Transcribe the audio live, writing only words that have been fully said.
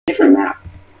different map.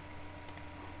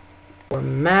 Or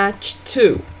match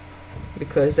 2.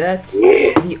 Because that's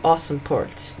Yeah. the awesome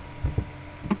part.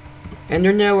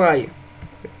 EnderNair, where are you?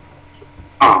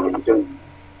 I'm doing.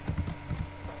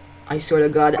 I swear to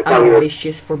God, I thought I'm we were-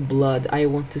 vicious for blood. I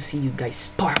want to see you guys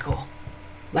sparkle.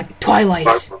 Like Twilight.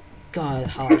 Sparkle. God,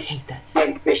 how I hate that.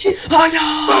 I'm vicious. Oh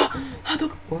yeah!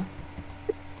 What?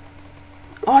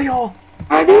 Oh yeah!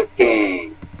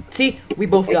 Hadouken. See, we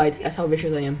both died. That's how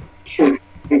vicious I am.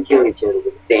 We kill each other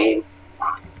with the same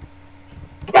time.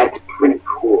 That's pretty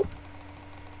cool.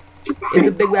 Is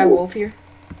the big bad wolf here?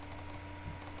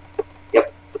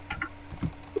 Yep.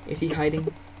 Is he hiding?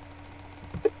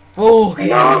 Oh, okay.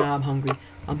 No. Nah, I'm hungry.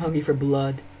 I'm hungry for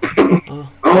blood. Oh.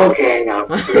 Okay, now.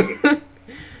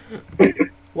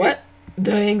 What?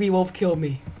 The angry wolf killed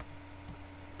me.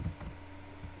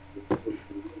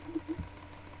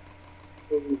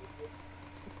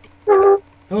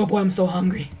 Oh boy, I'm so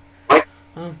hungry. What?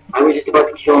 I was just about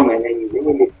to kill him and then you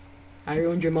ruined it. I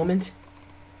ruined your moment.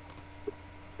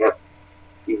 Yep.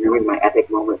 You ruined my epic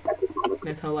moment.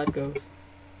 That's how life goes.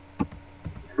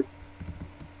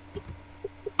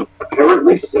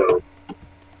 Apparently so.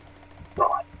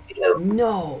 God, you know,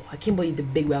 No, I can't believe the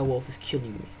big bad wolf is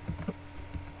killing me.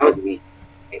 that was me.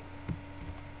 Okay.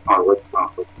 Oh, what's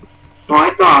not? Oh, I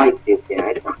thought I did that.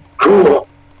 I thought, cool.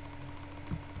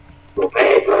 Go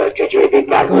paper, get your big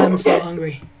bad God, I'm wolf so dead.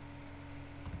 hungry.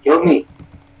 Kill me.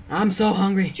 I'm so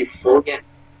hungry. Did you full again?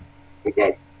 You're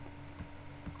dead.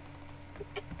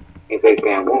 Hey, big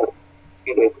bad wolf.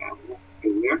 Hey, big bad wolf.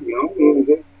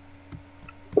 No.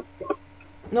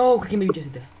 No, I can't believe you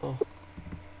just did that. Oh.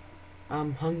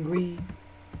 I'm hungry.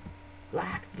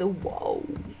 Like the whoa.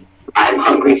 I'm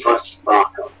hungry for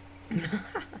sparkles.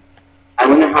 I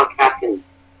wonder how Captain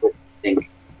would think.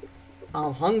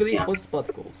 I'm hungry Yeah. for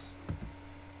sparkles.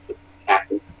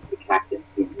 Captain, the Captain.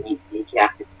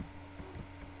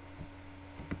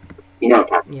 You know,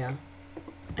 Captain. Yeah,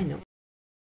 I know.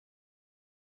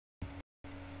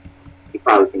 He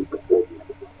probably thinks it's good.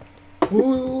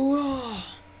 Ooh.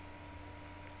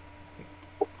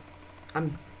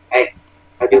 I'm. Hey,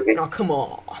 Hadouken. Oh, come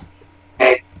on.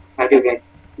 Hey, Hadouken.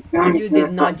 You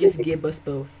did not just give us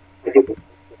both. Hadouken.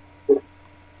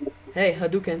 Hey,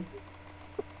 Hadouken.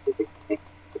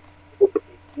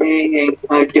 Hey,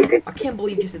 Hadouken. I can't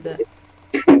believe you just did that.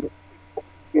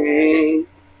 Hey.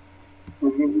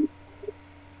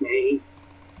 Hey.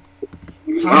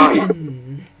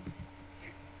 Hadouken.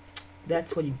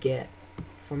 That's what you get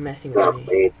for messing with Well me.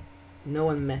 played. No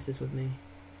one messes with me.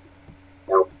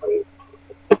 Well played.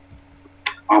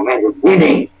 Oh man, we're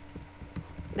winning.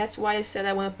 That's why I said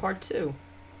I wanted part 2.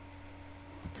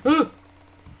 No.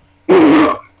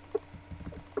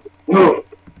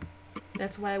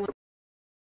 That's why I went.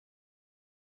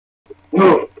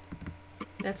 No.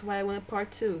 That's why I wanted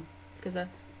part 2. Because I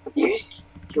You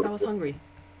was hungry.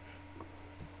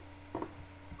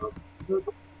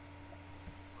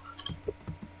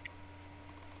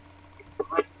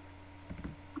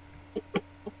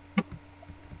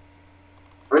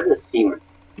 Where's the seamer?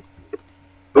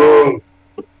 Boom.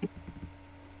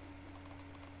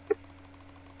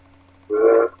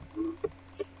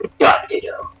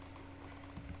 Potato.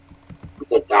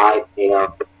 It's a die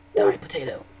potato. Die,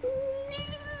 potato.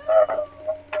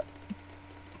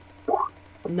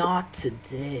 Not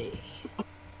today.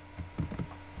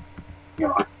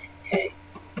 Not today.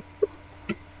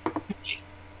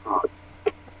 Oh,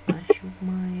 I shoot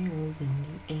my arrows in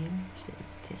the air.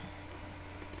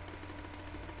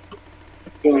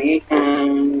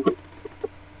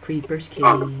 Creepers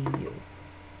kill.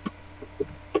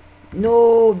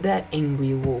 No, that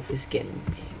angry wolf is getting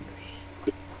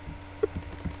angry.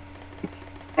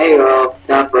 hey bro, what's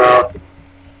up bro?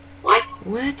 What?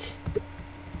 What?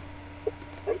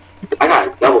 I got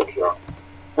a double kill.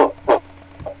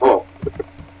 Oh.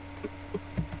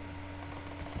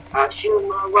 I shoot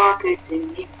my rockets in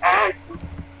the ass.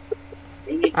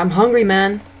 I'm hungry,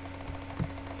 man.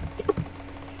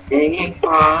 Singing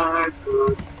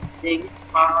sparkles, singing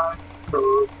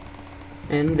sparkles.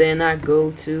 And then I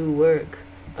go to work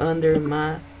under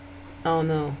my. Oh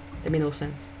no, that made no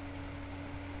sense.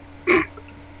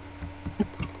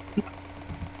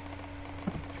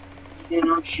 You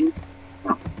know, shoot.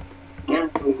 Yeah,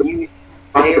 we use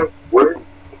fireworks.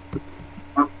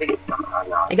 Something.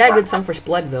 I got a good song for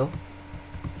Spleg though.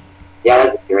 Yeah,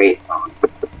 that's a great song.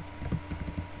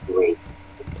 Great.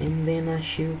 And then I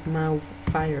shoot my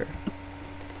fire.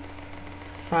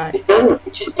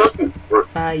 It just doesn't work.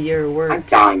 I'm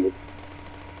Fireworks. dying.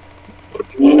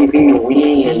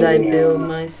 And I build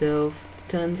myself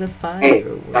tons of Hey,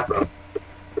 fireworks. that's right.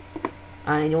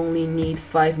 I only need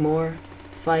 5 more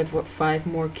five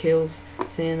more kills,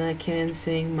 saying I can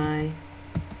sing my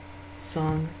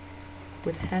song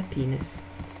with happiness.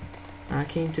 I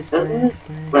came to Doesn't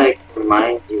Splag. this like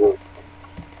remind you of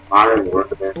Modern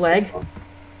Warfare? Splag?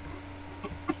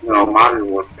 No, Modern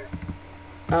Warfare.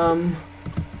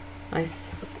 I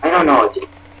I don't know, just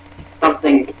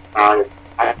something about it.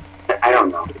 I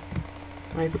don't know.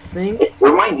 think It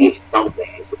reminds me of something.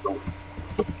 I just don't.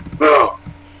 Oh,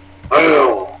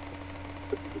 oh.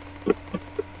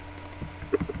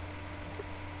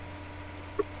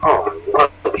 Oh, I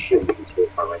love shooting into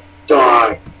it. I'm like,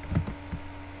 die.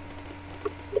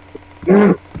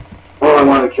 Oh, I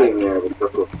want to kill you there. It's so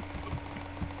cool.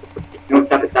 No,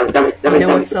 stop it, stop it, stop it, stop you it, know stop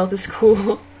what it. sounds is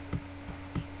cool.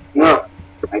 No,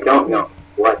 I don't know.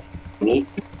 What? Me?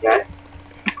 Yes.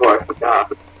 Of course. Duh.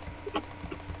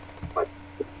 What?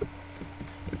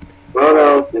 What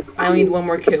else is cool? I only need one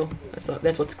more kill.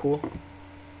 That's what's cool.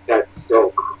 That's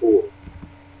so cool.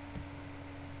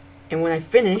 And when I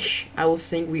finish, I will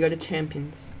sing "We Are the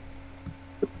Champions."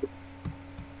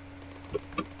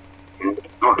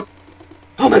 Awesome.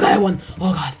 Oh my god, I won!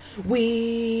 Oh god.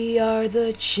 We are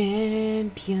the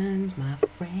champions, my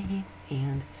friend.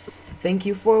 And thank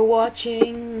you for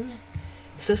watching.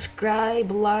 Subscribe,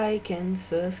 like, and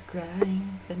subscribe.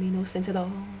 That made no sense at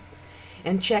all.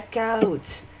 And check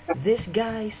out this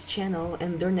guy's channel,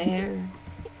 EnderNair.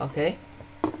 Okay?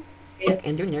 Check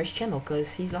EnderNair's channel,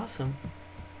 because he's awesome.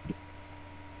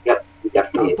 Yep, he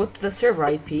definitely I'll is. put the server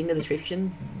IP in the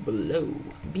description below.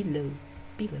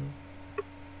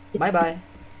 Bye bye.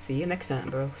 See you next time,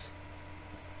 bros.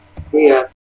 Yeah.